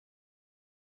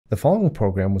The following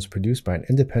program was produced by an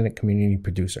independent community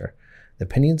producer. The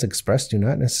opinions expressed do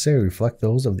not necessarily reflect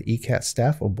those of the ECAT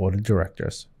staff or board of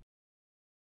directors.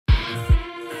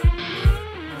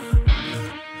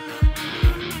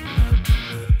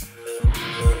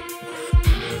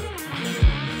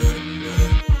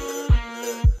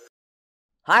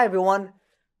 Hi everyone,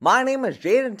 my name is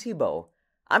Jayden Thibeault.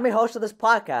 I'm your host of this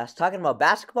podcast talking about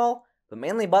basketball, but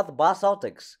mainly about the Boston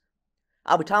Celtics.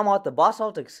 I'll be talking about the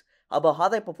Boston Celtics, about how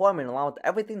they're performing along with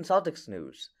everything Celtics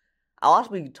news. I'll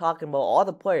also be talking about all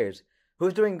the players,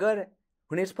 who's doing good,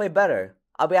 who needs to play better.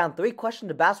 I'll be on 3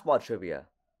 questions of basketball trivia.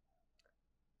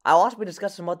 I'll also be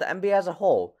discussing about the NBA as a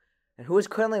whole, and who is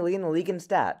currently leading the league in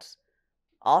stats.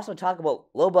 I'll also talk a little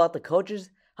about the coaches,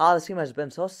 how the team has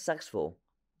been so successful.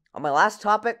 On my last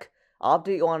topic, I'll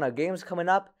update you on our games coming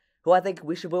up, who I think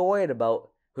we should be worried about,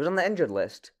 who's on the injured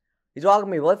list. These are all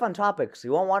going to be really fun topics, so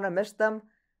you won't want to miss them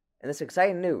in this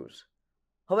exciting news.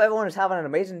 Hope everyone is having an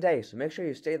amazing day, so make sure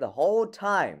you stay the whole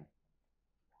time.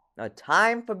 Now,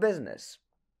 time for business.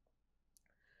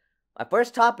 My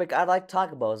first topic I'd like to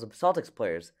talk about is the Celtics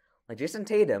players, like Jayson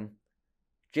Tatum,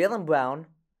 Jaylen Brown,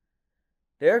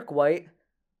 Derek White,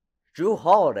 Jrue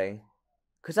Holiday,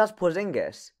 Kristaps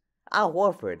Porzingis, Al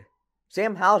Horford,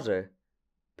 Sam Hauser,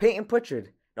 Peyton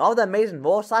Pritchard, and all the amazing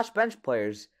role/bench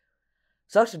players.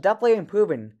 Celtics are definitely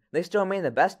improving. They still remain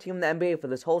the best team in the NBA for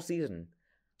this whole season.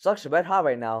 Celtics are red hot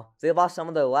right now. They've lost some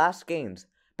of their last games,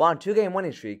 but on a 2-game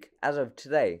winning streak as of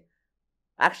today.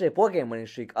 Actually, a 4-game winning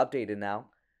streak updated now,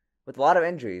 with a lot of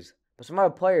injuries. But some of our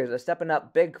players are stepping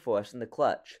up big for us in the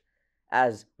clutch,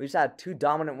 as we just had 2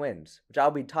 dominant wins, which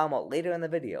I'll be talking about later in the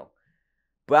video.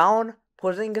 Brown,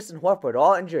 Porzingis, and Horford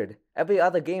all injured. Every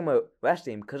other game are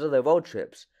resting because of their road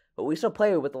trips, but we still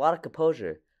play with a lot of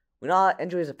composure. We know how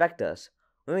injuries affect us.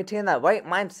 We maintain that right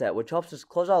mindset, which helps us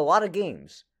close out a lot of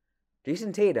games.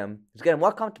 Jayson Tatum is getting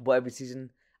more comfortable every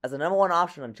season as the number 1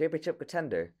 option on championship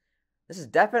contender. This is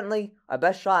definitely our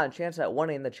best shot and chance at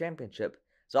winning the championship,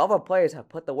 so all of our players have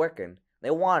put the work in.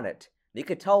 They want it. You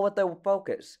can tell with their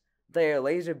focus. Their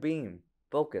laser beam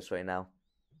focus right now.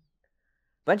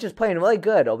 Bench is playing really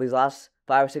good over these last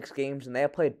 5 or 6 games, and they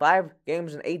have played 5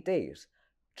 games in 8 days.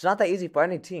 It's not that easy for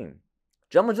any team.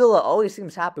 Joe Mazzulla always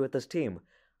seems happy with this team,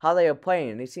 how they are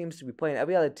playing, and he seems to be playing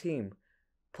every other team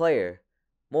player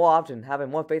more often,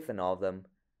 having more faith in all of them.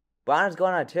 Brown is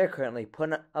going on a tear currently,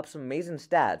 putting up some amazing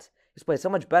stats. He's played so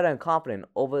much better and confident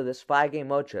over this 5-game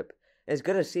road trip. It's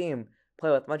good to see him play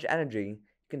with much energy.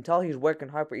 You can tell he's working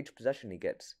hard for each possession he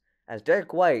gets. As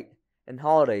Derek White and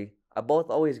Holiday are both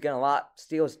always getting a lot of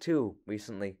steals too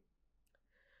recently.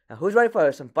 Now, who's ready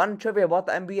for some fun trivia about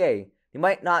the NBA you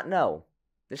might not know?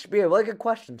 This should be a really good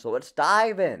question, so let's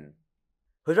dive in.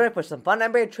 Who's ready for some fun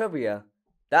NBA trivia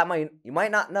that you might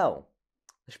not know?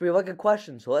 This should be a really good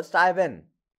question, so let's dive in.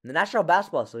 The National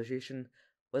Basketball Association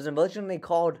was originally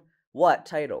called what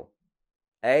title?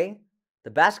 A.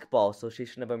 The Basketball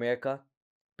Association of America.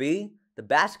 B. The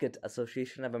Basket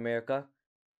Association of America.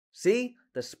 C.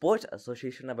 The Sports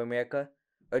Association of America.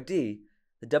 Or D.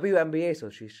 The WNBA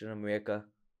Association of America.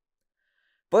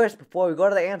 First, before we go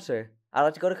to the answer, I'd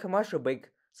like to go to commercial break,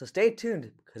 so stay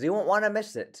tuned, because you won't want to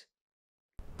miss it.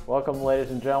 Welcome,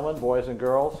 ladies and gentlemen, boys and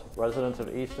girls, residents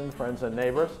of Easton, friends and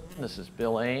neighbors. This is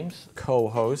Bill Ames,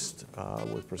 co-host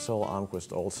with Priscilla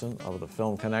Almquist-Olsen of the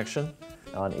Film Connection.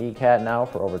 on ECAT now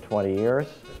for over 20 years.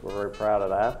 We're very proud of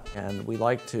that. And we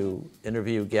like to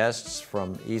interview guests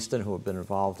from Easton who have been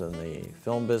involved in the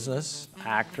film business.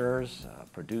 Actors,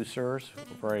 producers.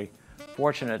 We're very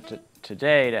fortunate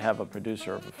today to have a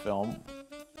producer of a film.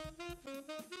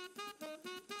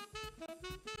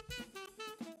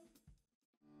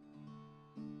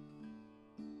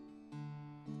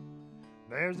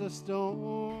 There's a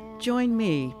storm. Join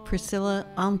me, Priscilla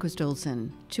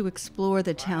Almquist-Olsen, to explore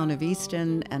the town of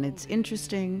Easton and its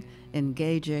interesting,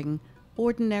 engaging,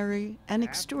 ordinary, and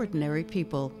extraordinary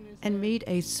people, and meet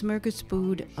a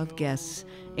smorgasbord of guests,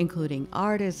 including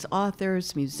artists,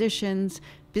 authors, musicians,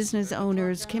 business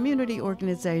owners, community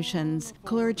organizations,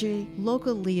 clergy,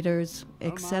 local leaders,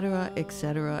 etc.,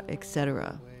 etc.,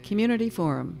 etc. Community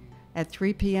Forum at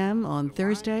 3 p.m. on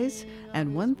Thursdays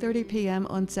and 1:30 p.m.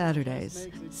 on Saturdays.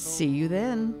 See you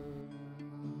then.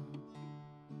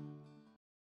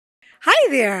 Hi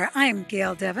there, I'm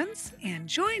Gail Devins, and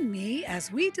join me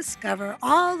as we discover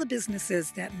all the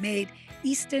businesses that made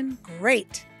Easton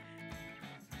great.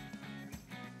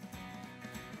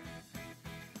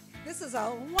 This is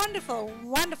a wonderful,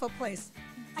 wonderful place.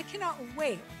 I cannot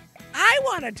wait. I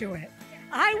want to do it.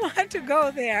 I want to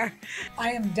go there. I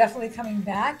am definitely coming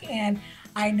back, and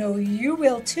I know you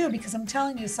will too, because I'm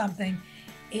telling you something.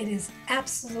 It is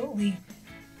absolutely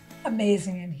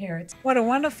amazing in here. What a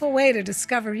wonderful way to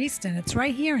discover Easton. It's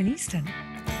right here in Easton.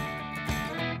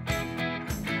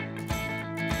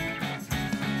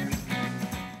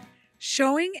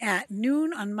 Showing at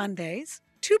noon on Mondays,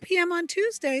 2 p.m. on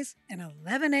Tuesdays, and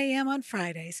 11 a.m. on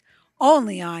Fridays,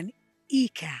 only on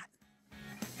ECAT.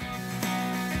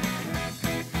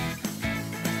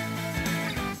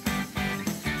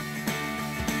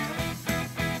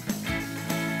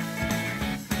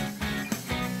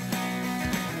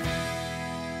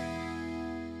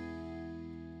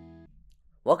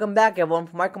 Welcome back, everyone,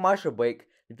 from our commercial break.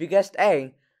 If you guessed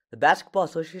A, the Basketball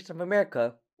Association of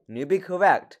America, you'd be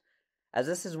correct, as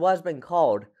this is what has been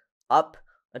called up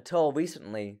until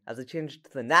recently, as it changed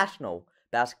to the National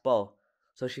Basketball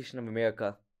Association of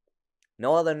America.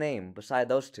 No other name beside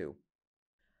those two.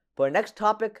 For our next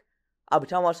topic, I'll be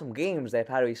talking about some games they've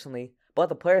had recently, about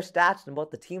the player stats and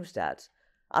about the team stats.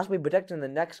 I'll also be predicting the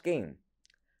next game.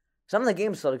 Some of the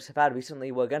games Celtics have had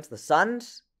recently were against the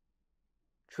Suns,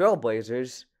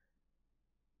 Trailblazers,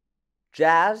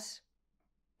 Jazz,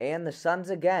 and the Suns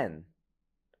again.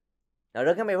 Now,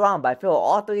 don't get me wrong, but I feel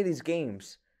all three of these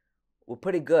games were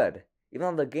pretty good,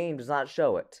 even though the game does not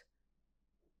show it.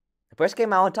 The first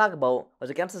game I want to talk about was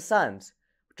against the Suns,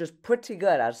 which was pretty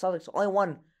good, as the Celtics only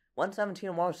won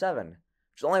 117-107, which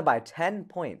is only by 10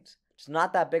 points. It's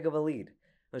not that big of a lead. It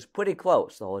was pretty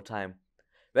close the whole time.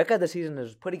 Record this season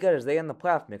is pretty good as they're in the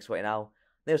playoff mix right now.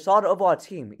 They're a solid overall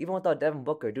team, even without Devin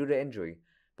Booker due to injury.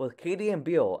 Both KD and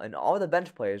Beal and all the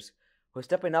bench players who are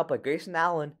stepping up like Grayson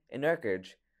Allen and Nurkic,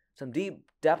 some deep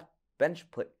depth bench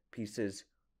pieces.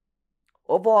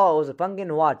 Overall, it was a fun game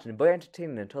to watch and very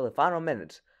entertaining until the final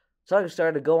minutes. Celtics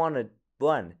started to go on a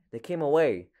run. They came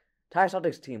away. The entire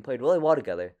Celtics team played really well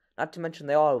together, not to mention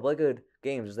they all had really good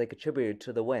games as they contributed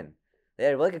to the win. They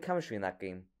had really good chemistry in that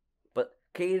game. But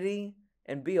KD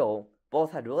and Beal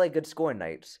both had really good scoring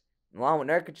nights, along with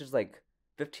Nurkic's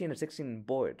 15 to 16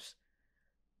 boards.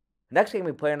 The next game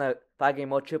we played on a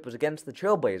 5-game road trip was against the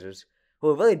Trailblazers, who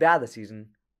were really bad this season,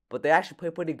 but they actually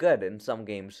played pretty good in some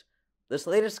games. This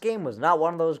latest game was not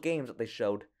one of those games that they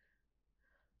showed.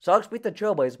 Celtics beat the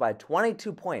Trailblazers by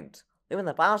 22 points, leaving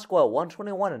the final score at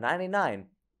 121-99,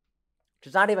 which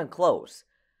is not even close.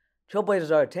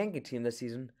 Trailblazers are a tanky team this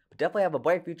season, but definitely have a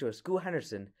bright future with Scoot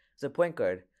Henderson as a point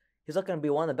guard. He's looking to be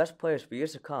one of the best players for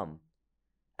years to come,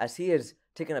 as he is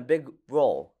taking a big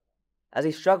role, as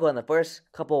he struggled in the first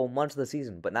couple months of the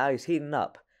season, but now he's heating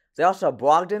up. They also have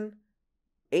Brogdon,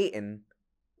 Ayton,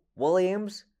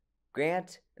 Williams,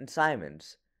 Grant, and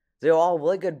Simons. They're all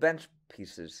really good bench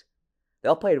pieces. They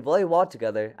all played really well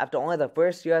together after only their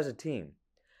first year as a team.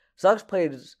 Celtics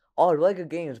played all really good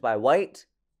games by White,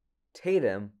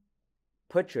 Tatum,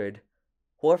 Pritchard,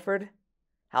 Horford,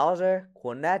 Hauser,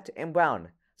 Cornette, and Brown.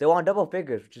 They won double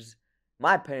figures, which is, in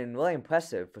my opinion, really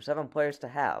impressive for 7 players to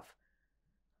have.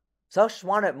 Celtics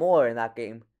wanted more in that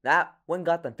game. That win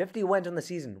got them 50 wins in the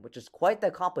season, which is quite the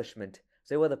accomplishment.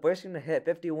 They were the first team to hit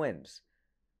 50 wins.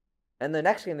 And the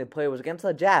next game they played was against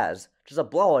the Jazz, which is a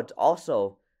blowout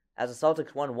also, as the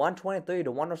Celtics won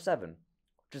 123-107,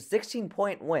 which is a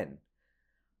 16-point win.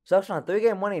 Celtics on a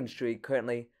 3-game winning streak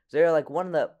currently. They're one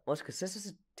of the most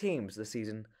consistent teams this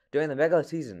season during the regular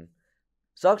season.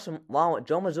 Celtics, along with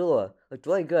Joe Mazzulla, looked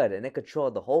really good and they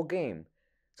controlled the whole game.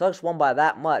 Celtics won by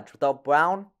that much without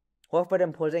Brown, Horford,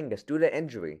 and Porzingis due to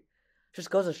injury. Just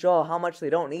goes to show how much they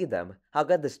don't need them, how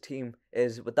good this team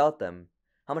is without them,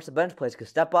 how much the bench players can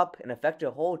step up and affect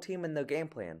their whole team in their game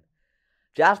plan.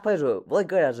 Jazz players were really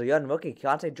good as a young rookie.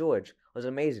 Keontae George was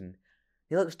amazing.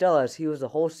 He looked stellar as he was the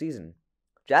whole season.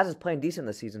 Jazz is playing decent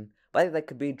this season, but I think they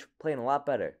could be playing a lot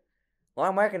better.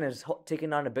 Laurie Markkanen is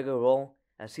taking on a bigger role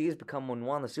as he has become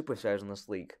one of the superstars in this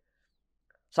league.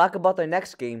 Let's talk about their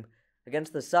next game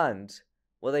against the Suns,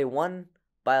 where they won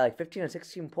by 15 or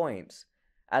 16 points,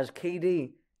 as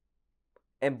KD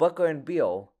and Booker and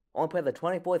Beal only played the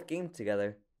 24th game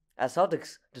together, as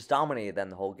Celtics just dominated them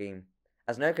the whole game,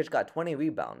 as Nurkic got 20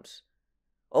 rebounds.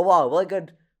 Overall, a really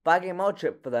good 5-game road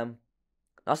trip for them.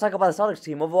 Now let's talk about the Celtics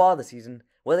team overall this season,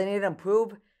 where they need to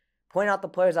improve, point out the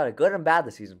players that are good and bad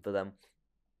this season for them.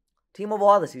 Team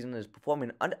overall this season is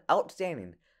performing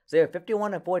outstanding. They are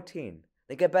 51-14.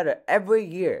 They get better every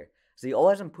year, so they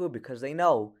always improve because they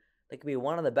know they can be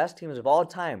one of the best teams of all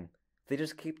time if they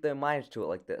just keep their minds to it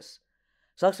like this.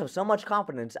 Celtics have so much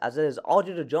confidence as it is all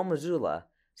due to Joe Mazzulla,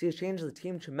 as he has changed the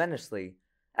team tremendously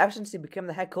ever since he became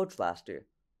the head coach last year.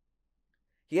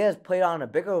 He has played on a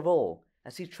bigger role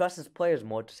as he trusts his players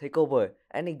more to take over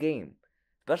any game,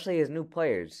 especially his new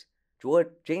players,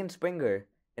 Jayden Springer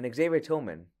and Xavier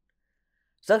Tillman.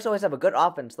 Celtics always have a good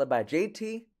offense led by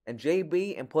JT and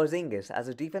JB and Porzingis as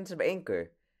a defensive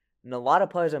anchor, and a lot of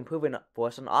players are improving for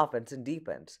us on offense and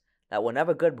defense that were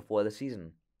never good before the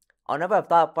season. I'll never have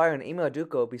thought firing Emil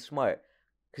Duca would be smart,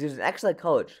 because he was an excellent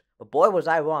coach, but boy was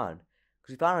I wrong,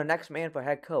 because we found our next man for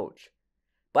head coach.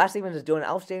 Brad Stevens is doing an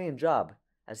outstanding job,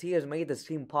 as he has made this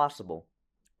team possible.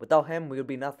 Without him, we would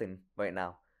be nothing right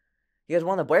now. He is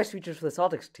one of the brightest futures for the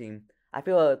Celtics team. I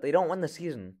feel that if they don't win the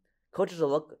season, coaches will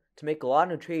look to make a lot of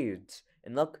new trades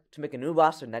and look to make a new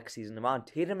roster next season around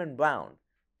Tatum and Brown,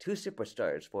 2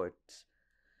 superstars for it.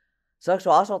 Celtics are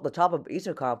also at the top of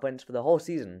Eastern Conference for the whole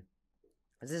season.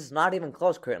 This is not even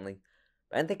close currently,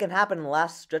 but anything can happen in the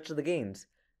last stretch of the games,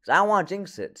 because I don't want to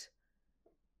jinx it.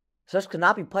 Celtics could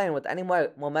not be playing with any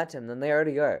more momentum than they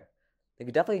already are. They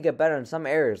could definitely get better in some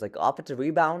areas, like offensive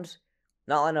rebounds,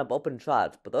 not letting up open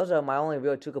shots, but those are my only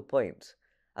real 2 complaints.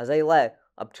 As they let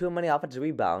up too many offensive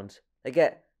rebounds, they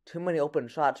get too many open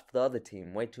shots for the other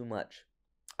team, way too much.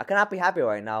 I cannot be happy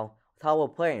right now with how we're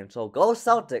playing, so go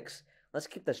Celtics! Let's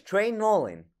keep this train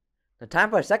rolling. Now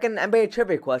time for a second NBA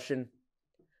trivia question.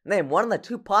 Name one of the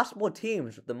 2 possible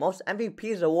teams with the most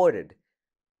MVPs awarded.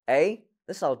 A.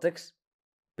 The Celtics.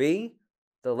 B.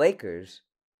 The Lakers.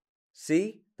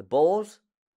 C. The Bulls.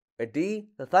 Or D.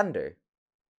 The Thunder.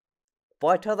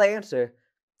 Before I tell the answer,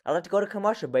 I'd like to go to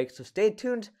commercial break, so stay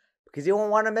tuned because you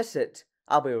won't want to miss it.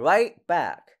 I'll be right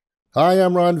back. Hi,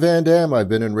 I'm Ron Van Dam. I've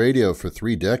been in radio for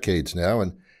 3 decades now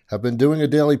and have been doing a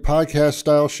daily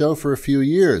podcast-style show for a few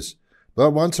years.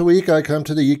 But once a week, I come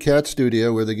to the ECAT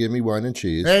studio where they give me wine and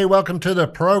cheese. Hey, welcome to the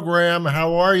program.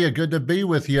 How are you? Good to be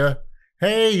with you.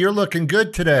 Hey, you're looking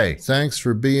good today. Thanks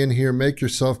for being here. Make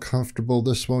yourself comfortable.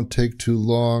 This won't take too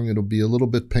long. It'll be a little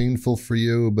bit painful for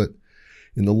you, but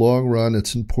in the long run,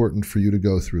 it's important for you to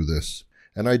go through this.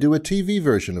 And I do a TV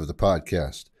version of the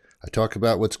podcast. I talk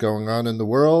about what's going on in the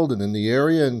world and in the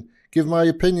area and give my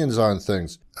opinions on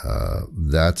things.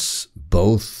 That's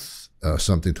both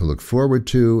something to look forward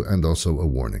to and also a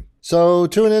warning. So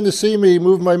tune in to see me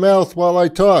move my mouth while I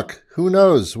talk. Who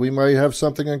knows? We might have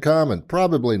something in common.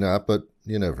 Probably not, but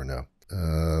you never know.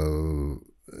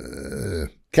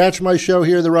 Catch my show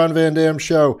here, The Ron Van Dam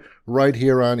Show, right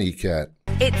here on ECAT.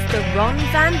 It's the Ron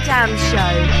Van Dam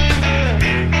Show.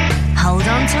 Hold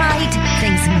on tight,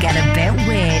 things can get a bit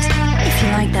weird, if you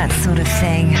like that sort of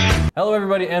thing. Hello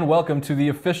everybody and welcome to the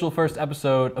official first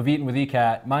episode of Eatin' with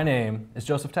ECAT. My name is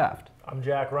Joseph Taft. I'm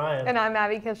Jack Ryan. And I'm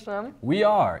Abby Kitchenham. We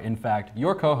are, in fact,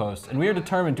 your co-hosts, and we are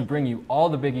determined to bring you all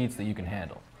the big eats that you can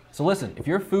handle. So listen, if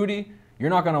you're a foodie,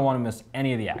 you're not going to want to miss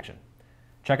any of the action.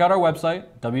 Check out our website,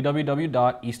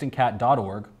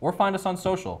 www.eastoncat.org, or find us on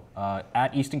social,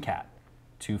 at EastonCat,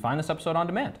 to find this episode on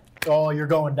demand. Oh, you're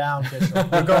going down, Kitchenham.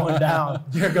 You're going down.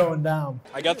 You're going down.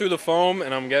 I got through the foam,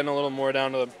 and I'm getting a little more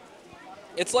down to the...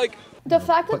 It's like... The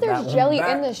fact that there's jelly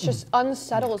in this just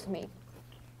unsettles me.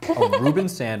 A Reuben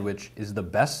sandwich is the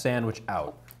best sandwich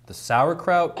out. The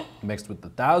sauerkraut mixed with the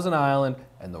Thousand Island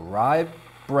and the rye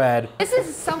bread. This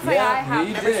is something I have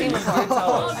never seen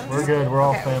before. We're good. We're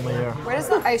all family here. Where does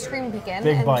the ice cream begin?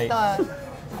 Big and bite. The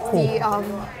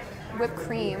whipped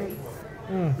cream.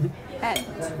 No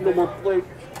more plate.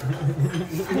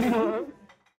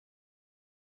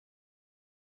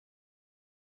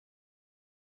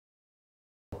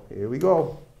 Here we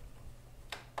go.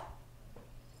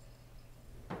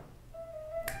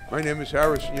 My name is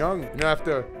Harrison Young, and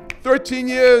after 13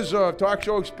 years of talk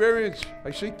show experience,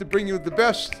 I seek to bring you the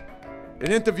best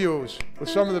in interviews with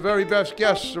some of the very best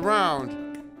guests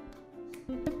around,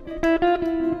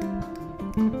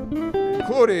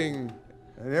 including,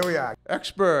 and here we are,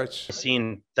 experts. I've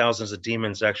seen thousands of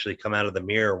demons actually come out of the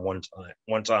mirror one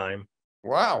time.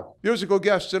 Wow. Musical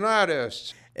guests and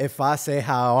artists. If I say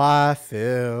how I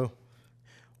feel,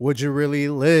 would you really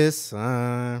listen?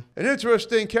 And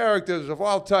interesting characters of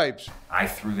all types. I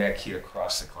threw that kid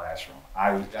across the classroom.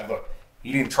 Look,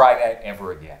 he didn't try that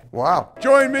ever again. Wow.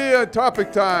 Join me at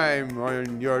Topic Time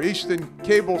on your Eastern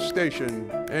cable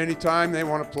station anytime they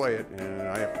want to play it. And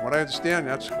what I understand,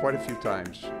 that's quite a few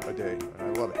times a day.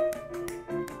 And I love it.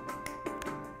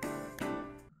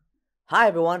 Hi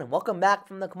everyone, and welcome back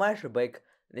from the commercial break.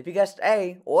 And if you guessed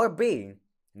A or B,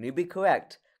 you'd be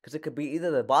correct, because it could be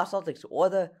either the Boston Celtics or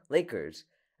the Lakers,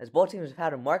 as both teams have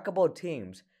had remarkable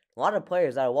teams, a lot of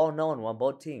players that are well known on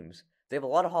both teams. They have a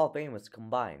lot of Hall of Famers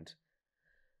combined.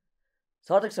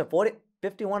 Celtics are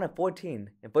 51-14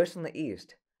 and first in the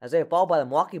East, as they are followed by the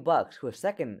Milwaukee Bucks, who are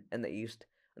second in the East,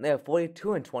 and they are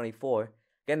 42-24,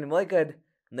 getting really good,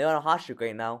 and they're on a hot streak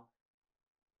right now,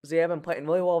 as they have been playing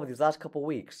really well over these last couple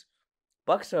weeks.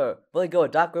 Bucks are really good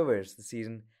with Doc Rivers this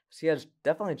season, so he has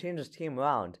definitely changed his team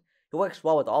around. He works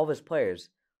well with all of his players,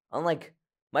 unlike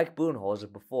Mike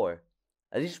Budenholzer before,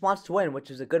 as he just wants to win, which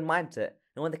is a good mindset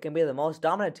knowing they can be the most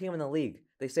dominant team in the league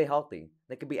if they stay healthy.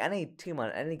 They could be any team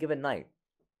on any given night.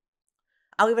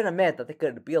 I'll even admit that they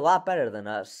could be a lot better than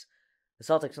us, the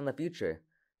Celtics, in the future.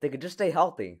 They could just stay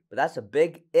healthy, but that's a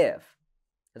big if.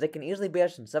 As they can easily beat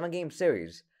us in 7-game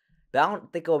series, but I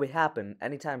don't think it will happen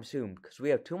anytime soon because we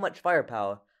have too much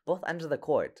firepower both ends of the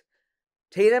court.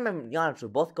 Tatum and Giannis will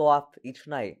both go off each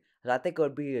night, as I think it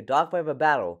would be a dogfight of a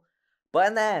battle. But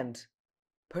in the end,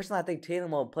 personally I think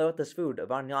Tatum will play with his food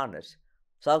around Giannis.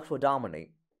 Celtics will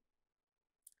dominate.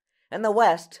 In the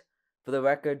West, for the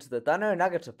records, the Thunder and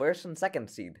Nuggets are first and second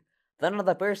seed. Thunder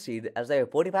the first seed as they are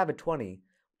 45-20,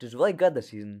 which is really good this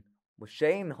season, with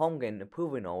Shea and Holmgren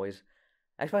improving always.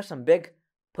 I expect some big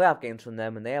playoff games from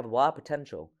them, and they have a lot of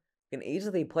potential. They can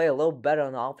easily play a little better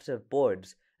on the offensive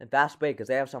boards and fast break because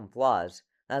they have some flaws,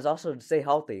 and that's also to stay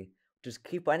healthy, which is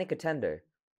key for any contender.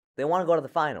 They want to go to the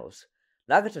finals.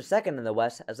 Nuggets are second in the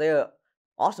West as they are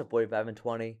also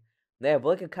 45-20. They have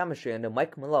really good chemistry under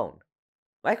Mike Malone.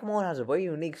 Mike Malone has a very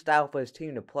unique style for his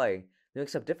team to play. They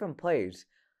mix up different plays.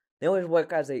 They always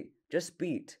work as they just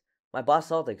beat my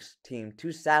Boston Celtics team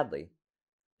too sadly.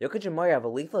 Jokic and Murray have a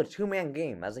lethal two-man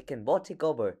game as they can both take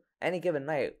over any given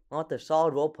night along with their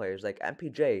solid role players like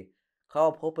MPJ,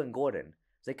 Carl Pope, and Gordon,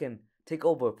 as they can take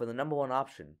over for the number one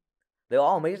option. They're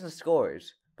all amazing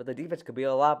scorers, but the defense could be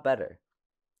a lot better.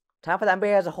 Time for the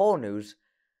NBA as a whole news.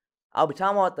 I'll be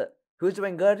talking about who's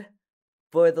doing good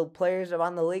for the players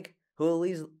around the league, who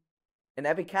leads in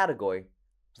every category.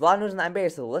 There's a lot of news in the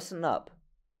NBA, so listen up.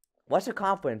 Western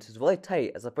Conference is really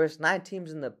tight as the first 9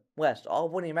 teams in the West all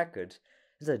have winning records.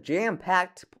 It's a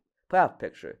jam-packed playoff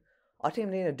picture. All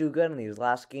teams need to do good in these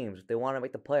last games if they want to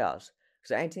make the playoffs,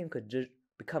 because any team could just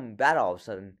become bad all of a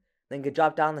sudden, then get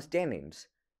dropped down the standings.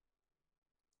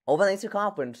 Over the Eastern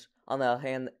Conference, on the other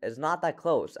hand, is not that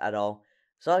close at all.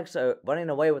 Celtics are running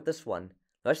away with this one.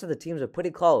 The rest of the teams are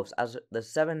pretty close, as the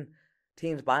 7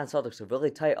 teams behind Celtics are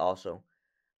really tight also.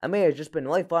 I mean, it's just been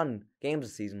really fun games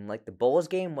this season, like the Bulls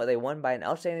game where they won by an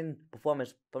outstanding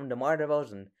performance from DeMar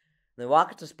DeRozan, and the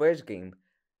Rockets-Spurs game,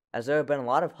 as there have been a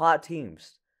lot of hot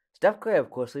teams. Steph Curry, of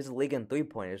course, leads the league in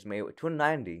three-pointers made with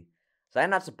 290, so I'm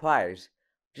not surprised.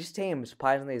 This team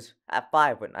surprisingly is at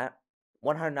 5 with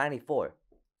 194.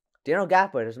 Daniel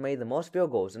Gafford has made the most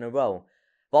field goals in a row of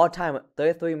all time with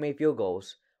 33 made field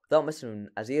goals without missing,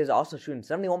 as he is also shooting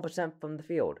 71% from the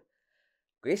field.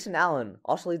 Grayson Allen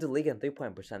also leads the league in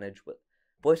three-point percentage with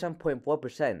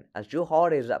 47.4%, as Jrue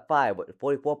Holiday is at 5 with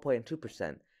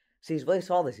 44.2%. So he's really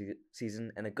solid this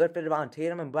season and a good fit around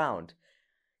Tatum and Brown.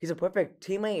 He's a perfect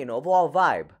teammate and overall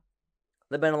vibe.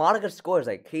 There have been a lot of good scorers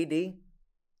like KD,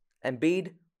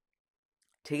 Embiid,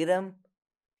 Tatum,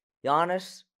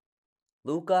 Giannis,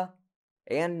 Luka,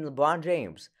 and LeBron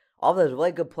James. All of those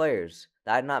really good players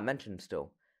that I had not mentioned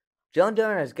still. Jalen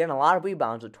Durant is getting a lot of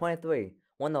rebounds with 23,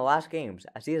 won the last games,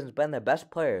 as he has been their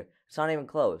best player. It's not even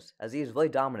close, as he is really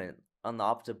dominant on the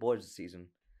opposite boards this season.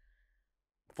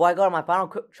 Before I go to my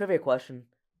final trivia question,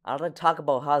 I'd like to talk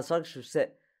about how the Celtics should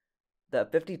sit the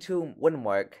 52 win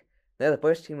mark. They're the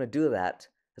first team to do that,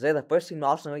 as they're the first team to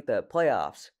also make the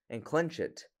playoffs and clinch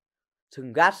it. So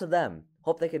congrats to them.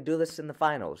 Hope they can do this in the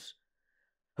finals.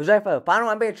 Who's ready for the final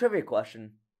NBA trivia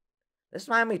question? This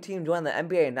Miami team joined the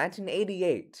NBA in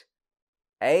 1988.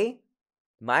 A.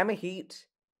 Miami Heat.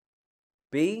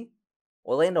 B.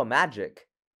 Orlando Magic.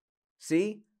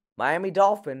 C. Miami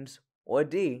Dolphins. Or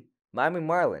D. Miami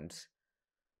Marlins.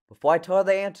 Before I tell you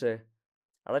the answer,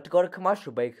 I'd like to go to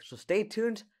commercial break, so stay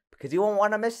tuned because you won't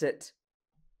want to miss it.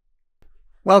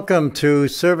 Welcome to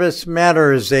Service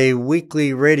Matters, a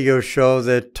weekly radio show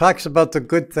that talks about the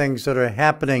good things that are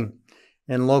happening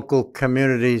in local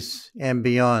communities and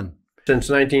beyond. Since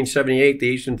 1978, the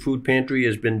Eastern Food Pantry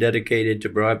has been dedicated to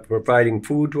providing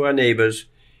food to our neighbors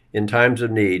in times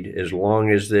of need. As long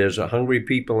as there's hungry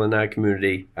people in our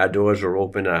community, our doors are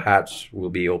open, our hearts will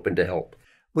be open to help.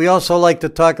 We also like to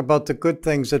talk about the good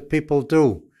things that people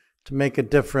do to make a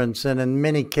difference, and in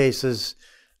many cases,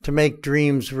 to make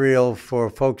dreams real for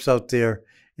folks out there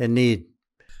in need.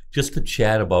 Just to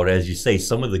chat about, as you say,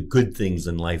 some of the good things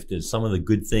in life, there's some of the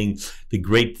good things, the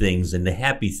great things, and the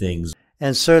happy things.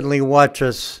 And certainly watch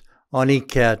us on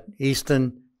ECAT,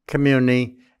 Eastern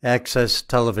Community Access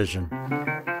Television.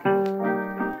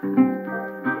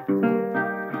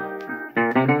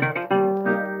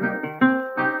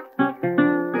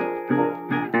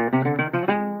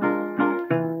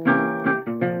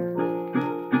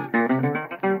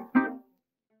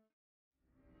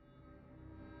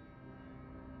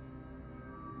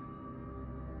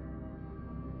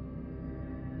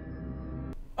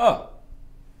 Oh,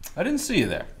 I didn't see you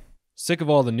there. Sick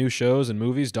of all the new shows and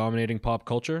movies dominating pop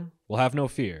culture? Well, have no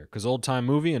fear, because Old Time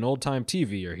Movie and Old Time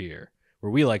TV are here,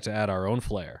 where we like to add our own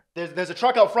flair. There's a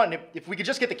truck out front, and if we could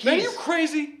just get the keys. Man, are you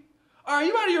crazy? Are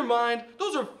you out of your mind?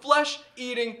 Those are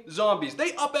flesh-eating zombies.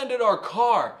 They upended our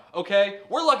car, okay?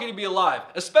 We're lucky to be alive,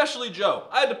 especially Joe.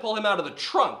 I had to pull him out of the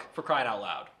trunk, for crying out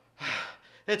loud.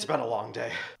 It's been a long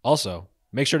day. Also,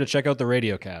 make sure to check out the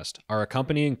Radiocast, our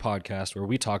accompanying podcast where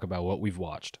we talk about what we've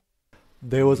watched.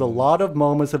 There was a lot of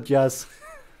moments of just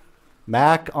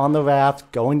Mac on the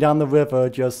raft going down the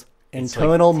river, just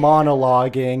internal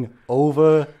monologuing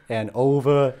over and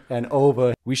over and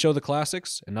over. We show the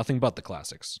classics and nothing but the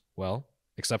classics. Well,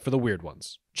 except for the weird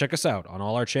ones. Check us out on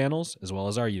all our channels as well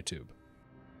as our YouTube.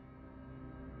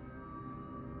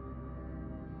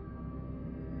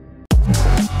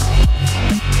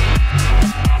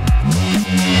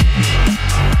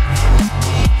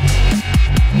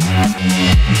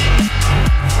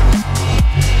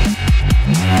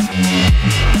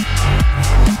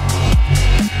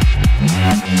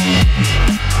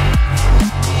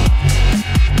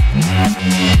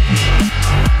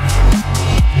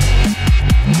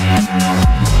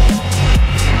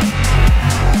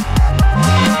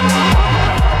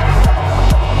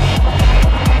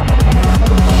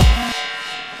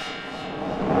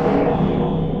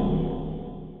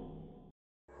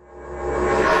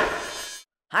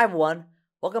 Hi everyone,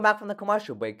 welcome back from the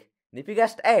commercial break. And if you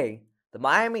guessed A, the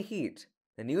Miami Heat,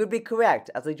 then you would be correct,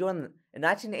 as they joined in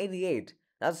 1988,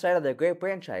 and at the start of their great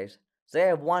franchise. So they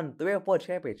have won 3 or 4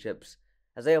 championships,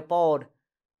 as they are followed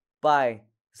by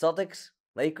Celtics,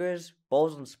 Lakers,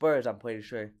 Bulls, and Spurs, I'm pretty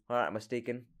sure, if I'm not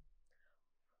mistaken.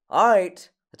 Alright,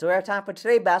 that's all we have time for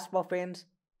today, basketball fans.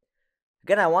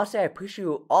 Again, I want to say I appreciate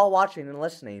you all watching and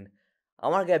listening. I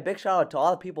want to give a big shout out to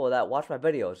all the people that watch my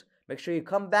videos. Make sure you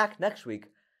come back next week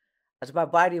as I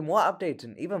provide you more updates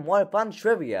and even more fun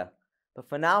trivia. But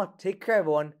for now, take care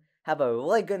everyone. Have a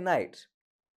really good night.